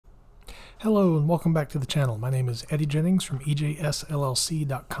Hello and welcome back to the channel. My name is Eddie Jennings from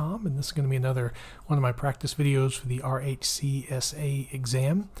EJSLLC.com, and this is going to be another one of my practice videos for the RHCSA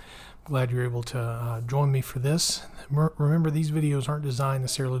exam. I'm glad you're able to join me for this. Remember, these videos aren't designed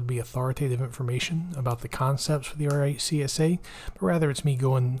necessarily to be authoritative information about the concepts for the RHCSA, but rather it's me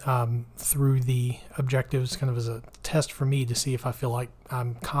going through the objectives kind of as a test for me to see if I feel like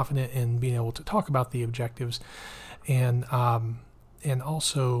I'm confident in being able to talk about the objectives and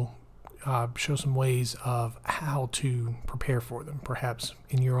also show some ways of how to prepare for them, perhaps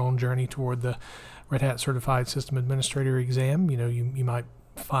in your own journey toward the Red Hat Certified System Administrator exam. You might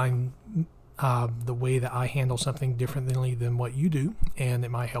find the way that I handle something differently than what you do, and it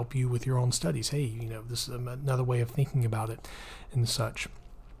might help you with your own studies. Hey, this is another way of thinking about it and such.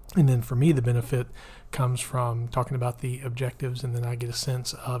 And then for me, the benefit comes from talking about the objectives, and then I get a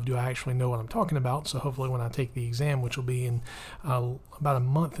sense of, do I actually know what I'm talking about? So hopefully when I take the exam, which will be in about a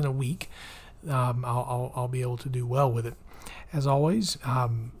month and a week, I'll be able to do well with it. As always,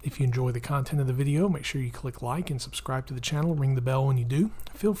 if you enjoy the content of the video, make sure you click like and subscribe to the channel. Ring the bell when you do.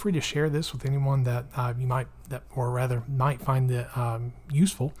 Feel free to share this with anyone that might find it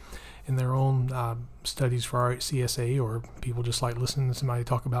useful in their own studies for RHCSA, or people just like listening to somebody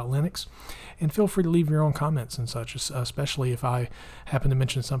talk about Linux. And feel free to leave your own comments and such, especially if I happen to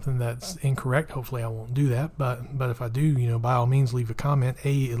mention something that's incorrect. Hopefully I won't do that, but if I do, by all means leave a comment.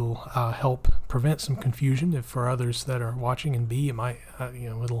 A, it'll help prevent some confusion for others that are watching, and B, it might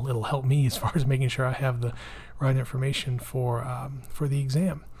it'll help me as far as making sure I have the right information for the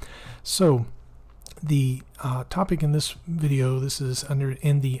exam. So the topic in this video, this is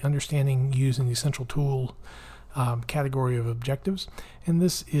in the understanding, use, and essential tool category of objectives, and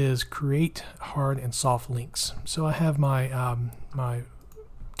this is create hard and soft links. So I have my my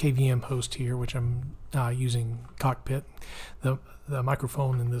KVM host here, which I'm using Cockpit. The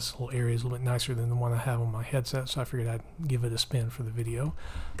microphone in this little area is a little bit nicer than the one I have on my headset, so I figured I'd give it a spin for the video.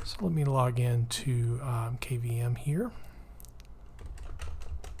 So let me log in to KVM here.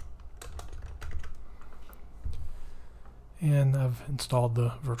 And I've installed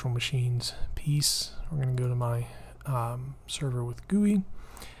the virtual machines piece. We're going to go to my server with GUI,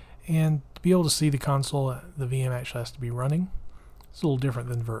 and to be able to see the console, the VM actually has to be running. It's a little different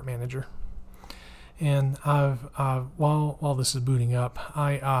than Virt Manager. And while this is booting up,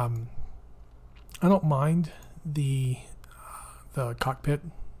 I don't mind the Cockpit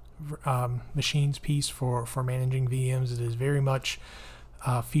machines piece for managing VMs. It is very much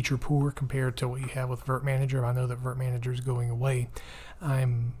feature poor compared to what you have with Virt Manager. I know that Virt Manager is going away.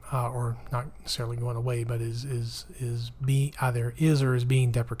 Or not necessarily going away, but either is or is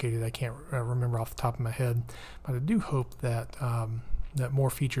being deprecated. I can't remember off the top of my head, but I do hope that that more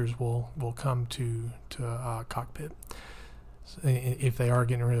features will come to Cockpit. So if they are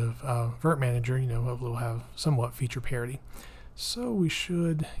getting rid of Virt Manager, hopefully we'll have somewhat feature parity. So we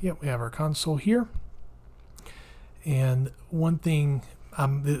should, we have our console here. And one thing,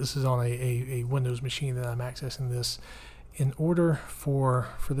 this is on a Windows machine that I'm accessing this. In order for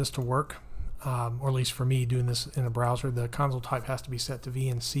this to work, or at least for me doing this in a browser, the console type has to be set to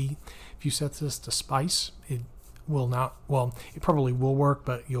VNC. If you set this to Spice, it will not, well, it probably will work,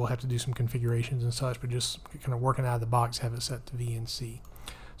 but you'll have to do some configurations and such, but just kind of working out of the box, have it set to VNC.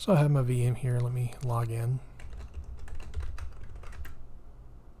 So I have my VM here. Let me log in.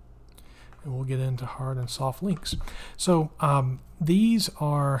 And we'll get into hard and soft links. So these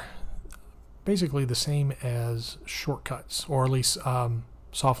are basically the same as shortcuts, or at least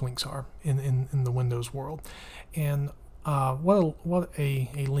soft links are in the Windows world. And what a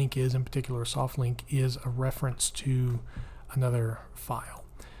link is, in particular a soft link, is a reference to another file.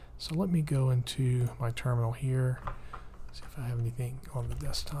 So let me go into my terminal here, see if I have anything on the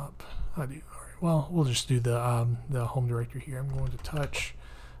desktop. I do. All right. Well, we'll just do the home directory here. I'm going to touch,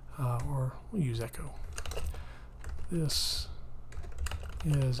 or we'll use echo. This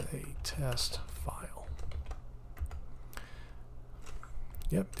is a test file.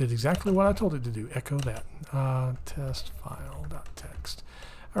 Yep, did exactly what I told it to do. Echo that. Test file.txt.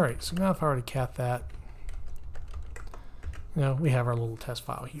 All right, so now if I were to cat that, we have our little test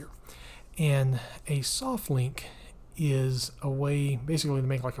file here. And a soft link is a way basically to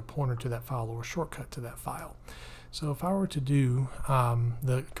make like a pointer to that file or a shortcut to that file. So if I were to do,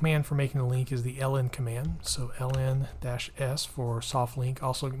 the command for making a link is the ln command. So ln-s for soft link,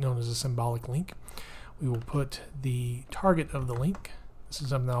 also known as a symbolic link. We will put the target of the link. This is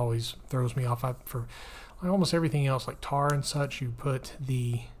something that always throws me off. For like almost everything else, like tar and such, you put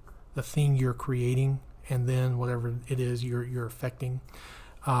the thing you're creating and then whatever it is you're affecting.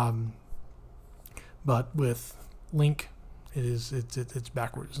 But with link, it's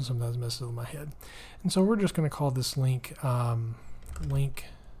backwards and sometimes messes with my head. And so we're just going to call this link link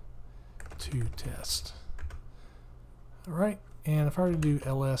to test. All right, and if I were to do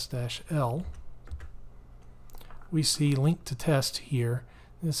ls-l, we see link to test here.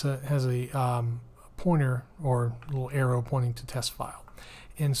 This has a pointer or little arrow pointing to test file.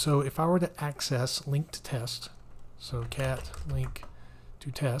 And so if I were to access link to test, so cat link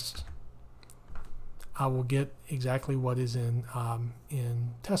to test, I will get exactly what is in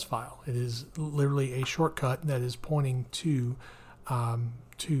test file. It is literally a shortcut that is pointing to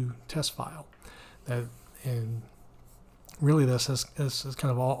test file. And really this is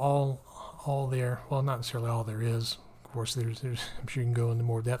kind of all there. Well, not necessarily all there is. Of course, there's I'm sure you can go into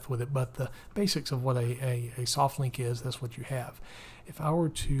more depth with it, but the basics of what a soft link is, that's what you have. If I were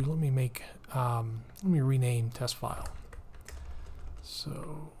to let me rename test file.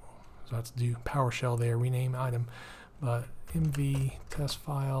 So I have to do PowerShell there, rename item, but mv test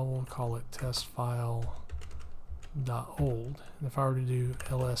file, we'll call it test file .old. And if I were to do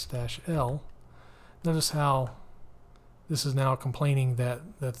ls-l, notice how this is now complaining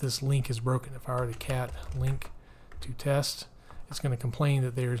that this link is broken. If I were to cat link to test, it's going to complain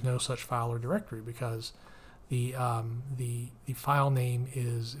that there is no such file or directory because the file name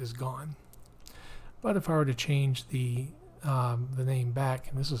is gone. But if I were to change the name back,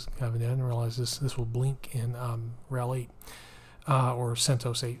 and this is kind of, I didn't realize this will blink in RHEL 8 or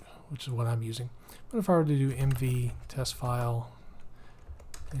CentOS 8, which is what I'm using. But if I were to do mv test file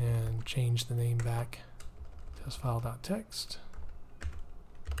and change the name back, test file.txt,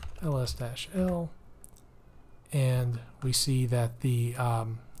 ls-l, and we see that the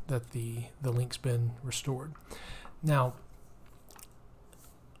link's been restored. Now,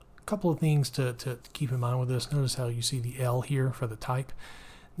 a couple of things to keep in mind with this. Notice how you see the L here for the type.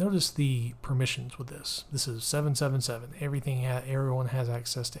 Notice the permissions with this. This is 777. Everyone has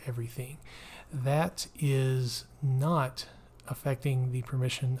access to everything. That is not affecting the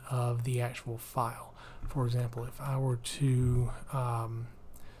permission of the actual file. For example, if I were to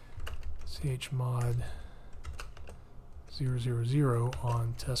chmod 000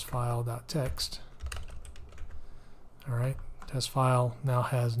 on testfile.txt, all right, test file now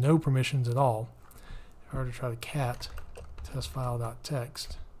has no permissions at all. If I were to try to cat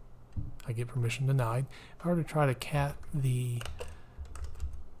testfile.txt, I get permission denied. If I were to try to cat the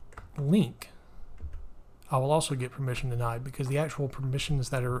link, I will also get permission denied because the actual permissions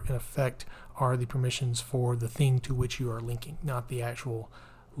that are in effect are the permissions for the thing to which you are linking, not the actual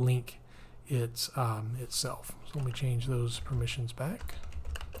link itself. So let me change those permissions back.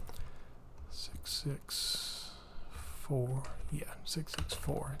 664, yeah,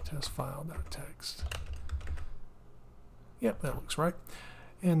 664 testfile.txt. Yep, that looks right.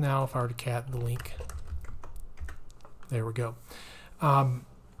 And now if I were to cat the link, there we go.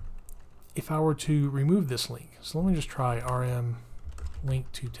 If I were to remove this link, so let me just try rm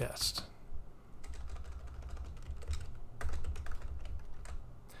link to test.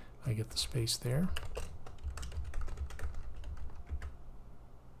 I get the space there.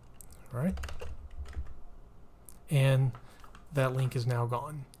 All right. And that link is now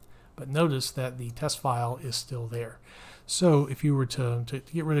gone. But notice that the test file is still there. So if you were to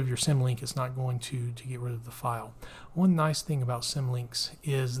get rid of your symlink, it's not going to get rid of the file. One nice thing about symlinks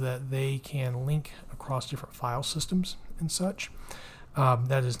is that they can link across different file systems and such.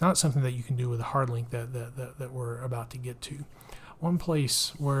 That is not something that you can do with a hard link that we're about to get to. One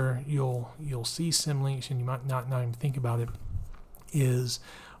place where you'll see symlinks and you might not even think about it is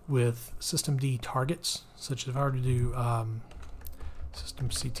with systemd targets, such as if I were to do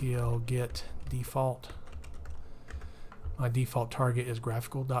systemctl get default. My default target is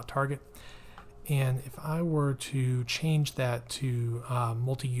graphical.target, and if I were to change that to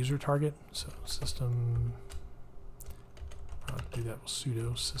multi-user target, so system, I'll do that with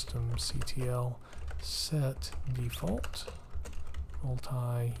sudo systemctl set default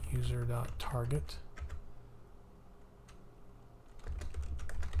multi-user.target.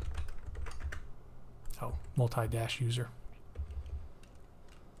 Oh, multi-user.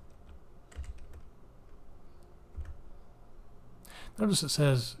 Notice it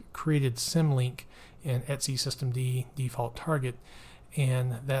says created symlink in etc systemd default target,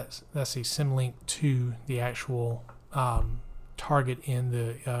 and that's a symlink to the actual target in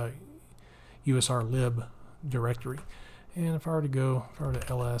the usr lib directory. And if I were to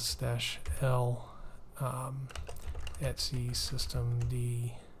ls-l etc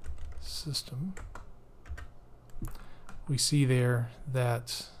systemd system, we see there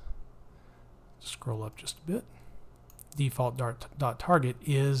that, scroll up just a bit, default.target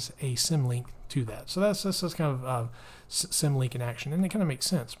is a symlink to that. So that's kind of symlink in action, and it kind of makes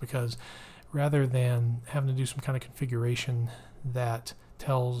sense because rather than having to do some kind of configuration that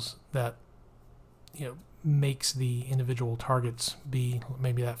tells that, you know, makes the individual targets be,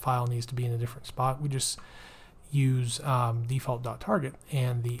 maybe that file needs to be in a different spot, we just use default.target,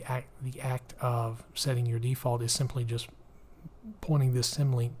 and the act of setting your default is simply just pointing this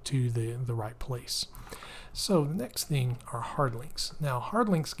symlink to the right place. So the next thing are hard links. Now hard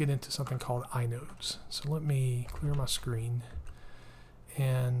links get into something called inodes. So let me clear my screen,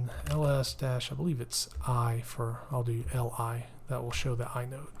 and ls dash, I believe it's I for, I'll do li, that will show the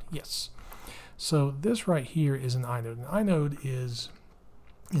inode. Yes. So this right here is an inode. An inode is,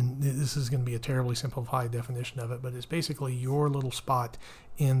 and this is going to be a terribly simplified definition of it, but it's basically your little spot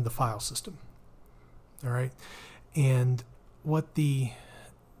in the file system. All right. And what the,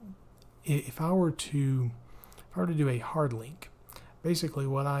 if I were to do a hard link, basically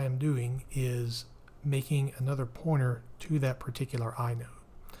what I am doing is making another pointer to that particular inode.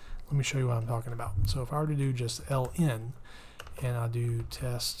 Let me show you what I'm talking about. So if I were to do just ln, and I do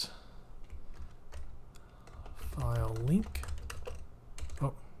test file link,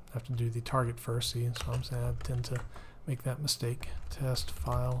 oh, I have to do the target first, see, so I'm saying I tend to make that mistake. Test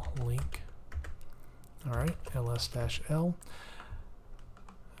file link. All right, ls-l.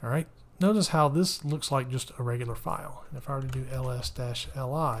 All right, notice how this looks like just a regular file. And if I were to do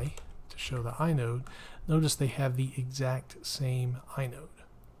ls-li to show the inode, notice they have the exact same inode.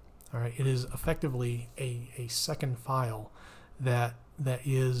 All right, it is effectively a second file that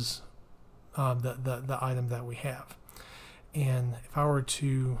is the item that we have. And if I were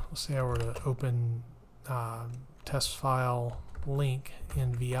to, let's say I were to open test file link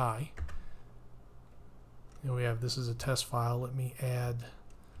in VI, and we have, this is a test file. Let me add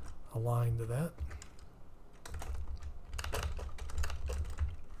a line to that.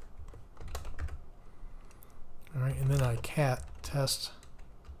 All right, and then I cat test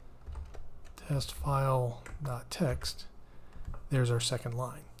file.text. There's our second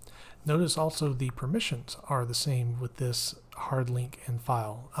line. Notice also the permissions are the same with this hard link and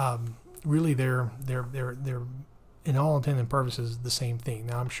file. Really, they're in all intent and purposes the same thing.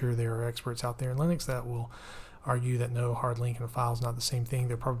 Now I'm sure there are experts out there in Linux that will argue that no, hard link and a file is not the same thing.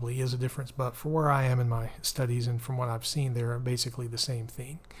 There probably is a difference, but for where I am in my studies and from what I've seen, they're basically the same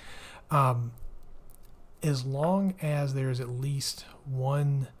thing. As long as there's at least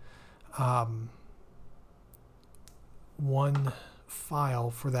one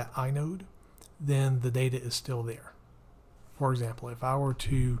file for that inode, then the data is still there. For example, if I were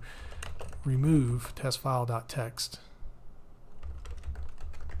to remove testfile.txt,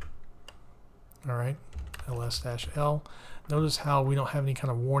 all right, ls-l, notice how we don't have any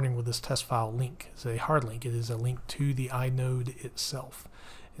kind of warning with this test file link. It's a hard link. It is a link to the inode itself,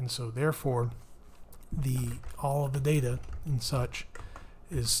 and so therefore all of the data and such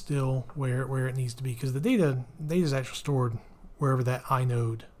is still where it needs to be, because the data is actually stored wherever that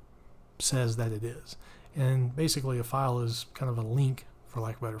inode says that it is. And basically a file is kind of a link, for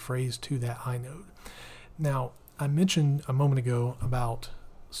lack of a better phrase, to that inode. Now, I mentioned a moment ago about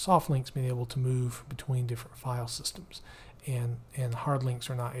soft links being able to move between different file systems, and hard links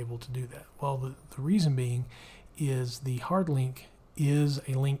are not able to do that. Well, the reason being is the hard link is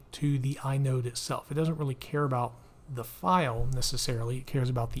a link to the inode itself. It doesn't really care about the file necessarily, it cares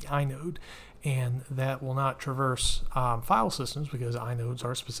about the inode, and that will not traverse file systems because inodes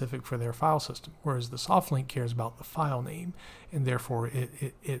are specific for their file system, whereas the soft link cares about the file name, and therefore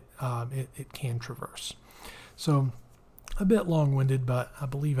it can traverse. So a bit long-winded, but I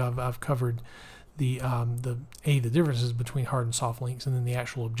believe I've covered the differences between hard and soft links, and then the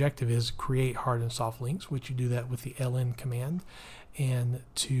actual objective is create hard and soft links, which you do that with the ln command. And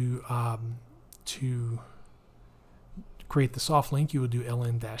to create the soft link, you would do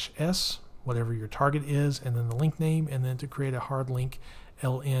ln-s, whatever your target is, and then the link name, and then to create a hard link,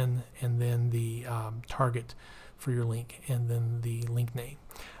 ln, and then the target for your link, and then the link name.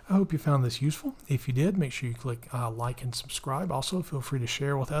 I hope you found this useful. If you did, make sure you click like and subscribe. Also, feel free to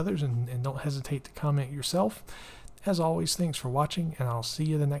share with others, and don't hesitate to comment yourself. As always, thanks for watching, and I'll see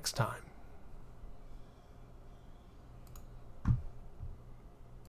you the next time.